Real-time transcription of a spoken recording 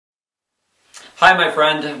Hi my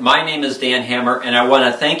friend, my name is Dan Hammer and I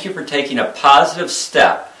want to thank you for taking a positive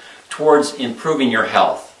step towards improving your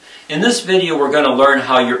health. In this video we're going to learn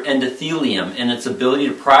how your endothelium and its ability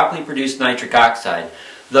to properly produce nitric oxide,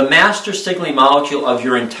 the master signaling molecule of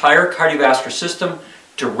your entire cardiovascular system,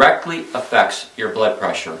 directly affects your blood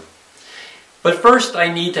pressure. But first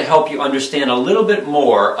I need to help you understand a little bit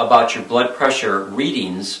more about your blood pressure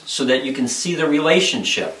readings so that you can see the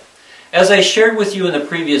relationship. As I shared with you in the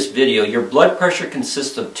previous video, your blood pressure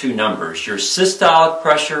consists of two numbers. Your systolic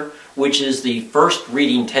pressure, which is the first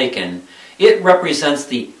reading taken, it represents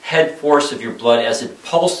the head force of your blood as it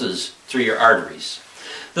pulses through your arteries.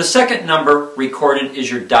 The second number recorded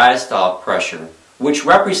is your diastolic pressure, which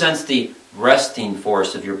represents the resting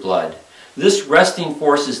force of your blood. This resting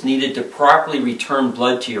force is needed to properly return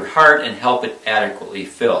blood to your heart and help it adequately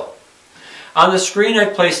fill. On the screen I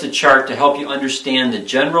placed a chart to help you understand the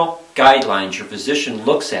general guidelines your physician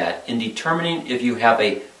looks at in determining if you have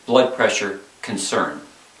a blood pressure concern.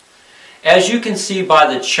 As you can see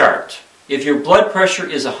by the chart, if your blood pressure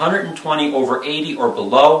is 120/80 or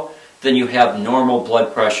below, then you have normal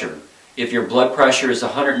blood pressure. If your blood pressure is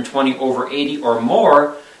 120/80 or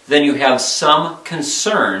more, then you have some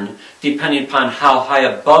concern depending upon how high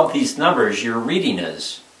above these numbers your reading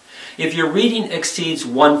is. If your reading exceeds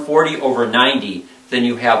 140/90, then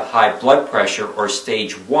you have high blood pressure or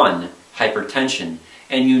stage 1 hypertension,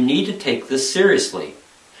 and you need to take this seriously.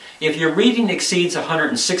 If your reading exceeds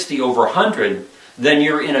 160/100, then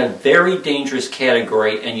you're in a very dangerous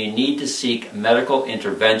category and you need to seek medical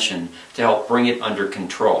intervention to help bring it under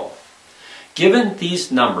control. Given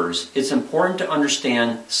these numbers, it's important to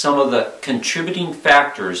understand some of the contributing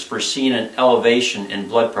factors for seeing an elevation in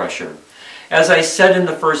blood pressure. As I said in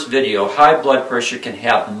the first video, high blood pressure can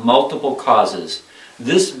have multiple causes.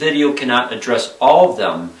 This video cannot address all of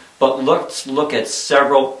them, but let's look at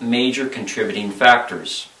several major contributing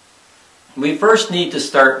factors. We first need to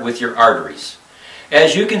start with your arteries.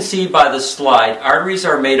 As you can see by the slide, arteries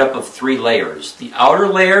are made up of three layers. The outer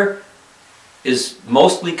layer is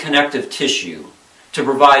mostly connective tissue to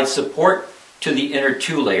provide support to the inner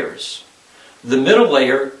two layers. The middle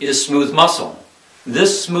layer is smooth muscle.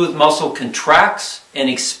 This smooth muscle contracts and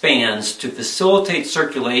expands to facilitate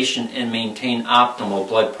circulation and maintain optimal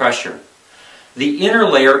blood pressure. The inner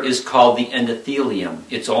layer is called the endothelium.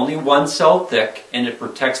 It's only one cell thick and it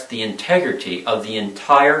protects the integrity of the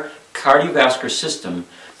entire cardiovascular system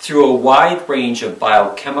through a wide range of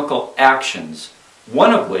biochemical actions,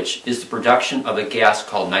 one of which is the production of a gas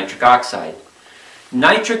called nitric oxide.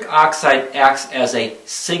 Nitric oxide acts as a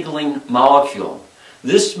signaling molecule.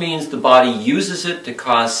 This means the body uses it to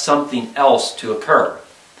cause something else to occur.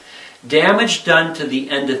 Damage done to the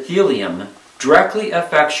endothelium directly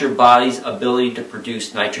affects your body's ability to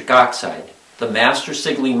produce nitric oxide, the master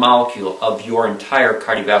signaling molecule of your entire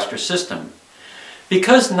cardiovascular system.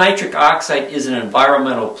 Because nitric oxide is an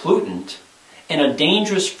environmental pollutant and a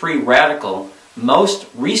dangerous free radical, most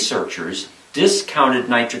researchers discounted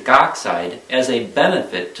nitric oxide as a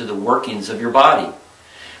benefit to the workings of your body.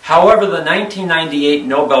 However, the 1998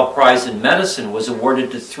 Nobel Prize in Medicine was awarded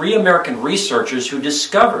to 3 American researchers who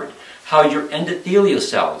discovered how your endothelial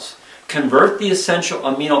cells convert the essential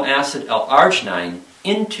amino acid L-arginine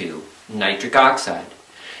into nitric oxide,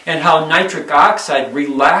 and how nitric oxide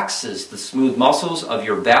relaxes the smooth muscles of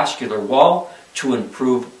your vascular wall to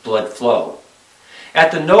improve blood flow.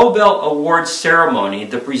 At the Nobel Awards ceremony,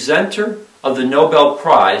 the presenter of the Nobel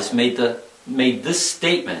Prize made this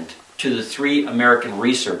statement to the 3 American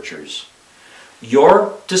researchers.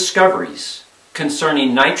 Your discoveries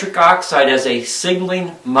concerning nitric oxide as a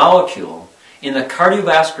signaling molecule in the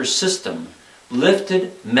cardiovascular system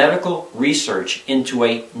lifted medical research into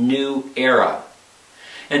a new era.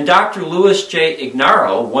 And Dr. Louis J.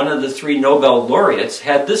 Ignarro, one of the 3 Nobel Laureates,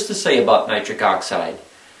 had this to say about nitric oxide.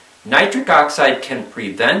 Nitric oxide can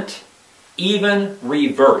prevent, even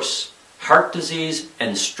reverse, heart disease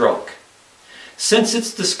and stroke. Since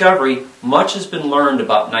its discovery, much has been learned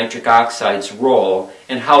about nitric oxide's role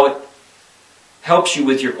and how it helps you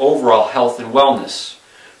with your overall health and wellness.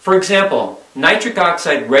 For example, nitric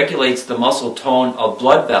oxide regulates the muscle tone of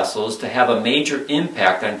blood vessels to have a major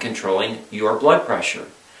impact on controlling your blood pressure.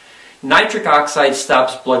 Nitric oxide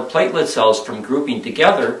stops blood platelet cells from grouping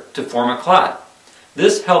together to form a clot.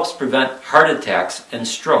 This helps prevent heart attacks and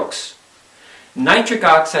strokes. Nitric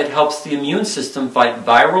oxide helps the immune system fight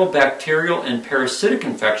viral, bacterial, and parasitic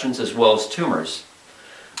infections as well as tumors.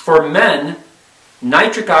 For men,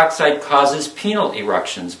 nitric oxide causes penile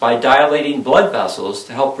erections by dilating blood vessels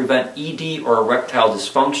to help prevent ED or erectile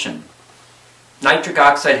dysfunction. Nitric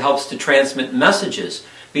oxide helps to transmit messages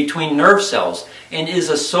between nerve cells and is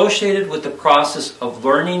associated with the process of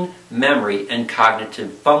learning, memory, and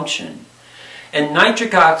cognitive function. And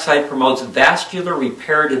nitric oxide promotes vascular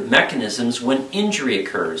reparative mechanisms when injury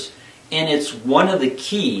occurs, and it's one of the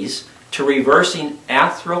keys to reversing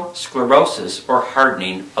atherosclerosis or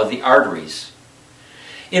hardening of the arteries.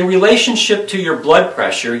 In relationship to your blood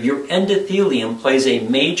pressure, your endothelium plays a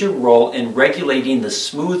major role in regulating the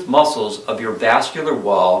smooth muscles of your vascular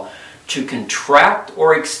wall to contract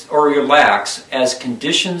or relax as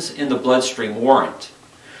conditions in the bloodstream warrant.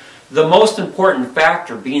 The most important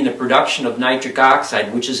factor being the production of nitric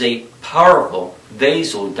oxide, which is a powerful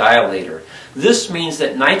vasodilator. This means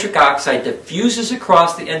that nitric oxide diffuses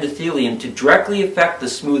across the endothelium to directly affect the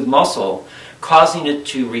smooth muscle, causing it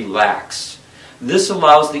to relax. This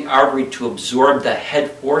allows the artery to absorb the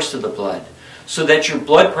head force of the blood, so that your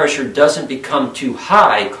blood pressure doesn't become too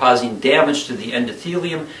high, causing damage to the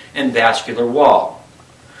endothelium and vascular wall.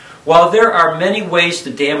 While there are many ways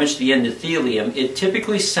to damage the endothelium, it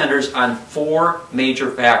typically centers on 4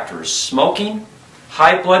 major factors: smoking,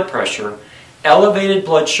 high blood pressure, elevated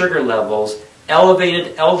blood sugar levels,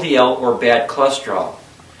 elevated LDL or bad cholesterol.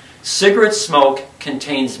 Cigarette smoke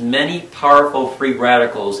contains many powerful free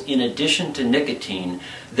radicals in addition to nicotine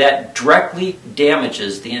that directly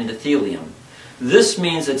damages the endothelium. This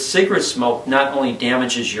means that cigarette smoke not only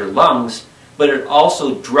damages your lungs, but it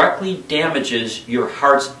also directly damages your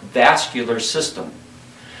heart's vascular system.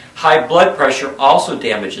 High blood pressure also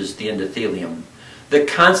damages the endothelium. The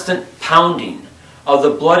constant pounding of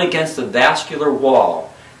the blood against the vascular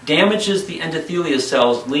wall damages the endothelial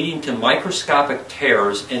cells, leading to microscopic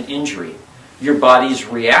tears and injury. Your body's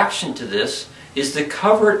reaction to this is to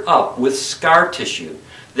cover it up with scar tissue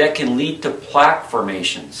that can lead to plaque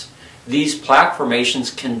formations. These plaque formations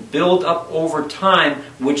can build up over time,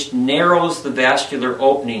 which narrows the vascular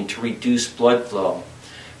opening to reduce blood flow.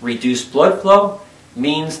 Reduced blood flow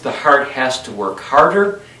means the heart has to work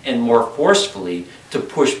harder and more forcefully to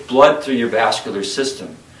push blood through your vascular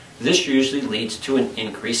system. This usually leads to an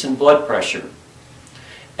increase in blood pressure.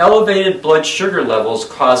 Elevated blood sugar levels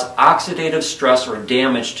cause oxidative stress or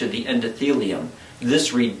damage to the endothelium.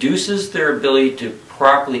 This reduces their ability to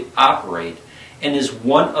properly operate and is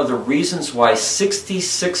one of the reasons why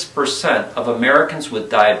 66% of Americans with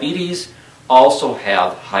diabetes also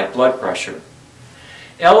have high blood pressure.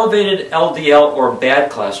 Elevated LDL or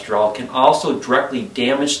bad cholesterol can also directly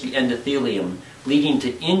damage the endothelium, leading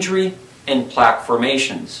to injury and plaque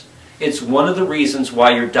formations. It's one of the reasons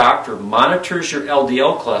why your doctor monitors your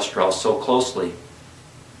LDL cholesterol so closely.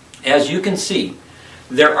 As you can see,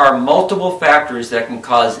 there are multiple factors that can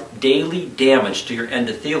cause daily damage to your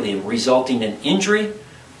endothelium, resulting in injury,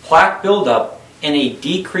 plaque buildup, and a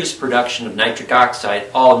decreased production of nitric oxide,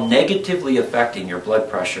 all negatively affecting your blood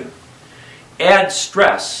pressure. Add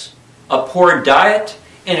stress, a poor diet,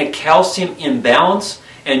 and a calcium imbalance,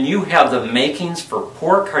 and you have the makings for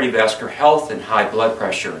poor cardiovascular health and high blood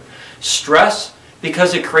pressure. Stress,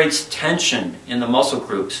 because it creates tension in the muscle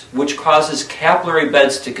groups, which causes capillary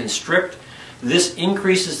beds to constrict. This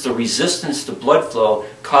increases the resistance to blood flow,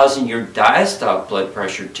 causing your diastolic blood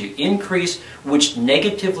pressure to increase, which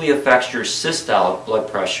negatively affects your systolic blood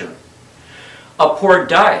pressure. A poor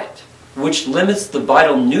diet, which limits the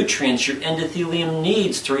vital nutrients your endothelium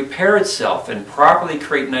needs to repair itself and properly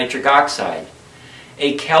create nitric oxide.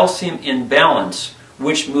 A calcium imbalance,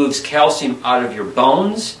 which moves calcium out of your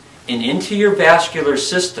bones and into your vascular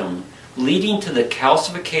system, leading to the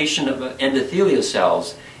calcification of endothelial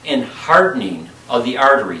cells and hardening of the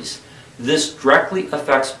arteries. This directly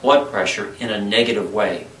affects blood pressure in a negative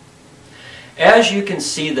way. As you can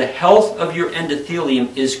see, the health of your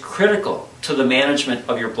endothelium is critical to the management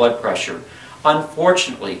of your blood pressure.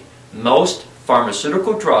 Unfortunately, most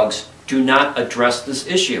pharmaceutical drugs do not address this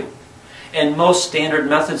issue, and most standard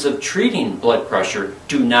methods of treating blood pressure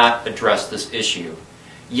do not address this issue.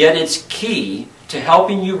 Yet it's key to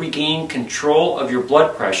helping you regain control of your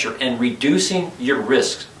blood pressure and reducing your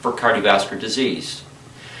risks for cardiovascular disease.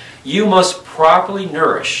 You must properly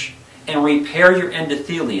nourish and repair your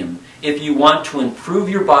endothelium if you want to improve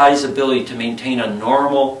your body's ability to maintain a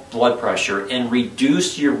normal blood pressure and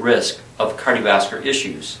reduce your risk of cardiovascular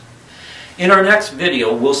issues. In our next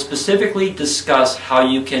video, we'll specifically discuss how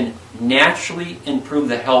you can naturally improve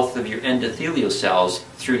the health of your endothelial cells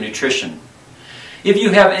through nutrition. If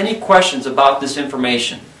you have any questions about this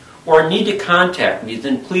information or need to contact me,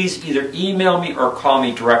 then please either email me or call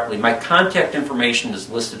me directly. My contact information is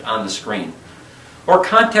listed on the screen. Or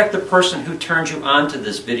contact the person who turned you on to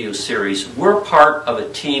this video series. We're part of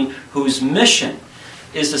a team whose mission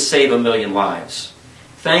is to save 1 million lives.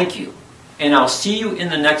 Thank you, and I'll see you in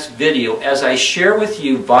the next video as I share with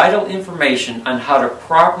you vital information on how to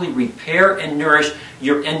properly repair and nourish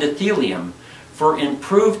your endothelium for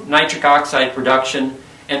improved nitric oxide production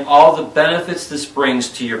and all the benefits this brings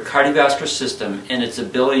to your cardiovascular system and its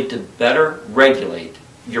ability to better regulate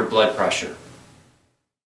your blood pressure.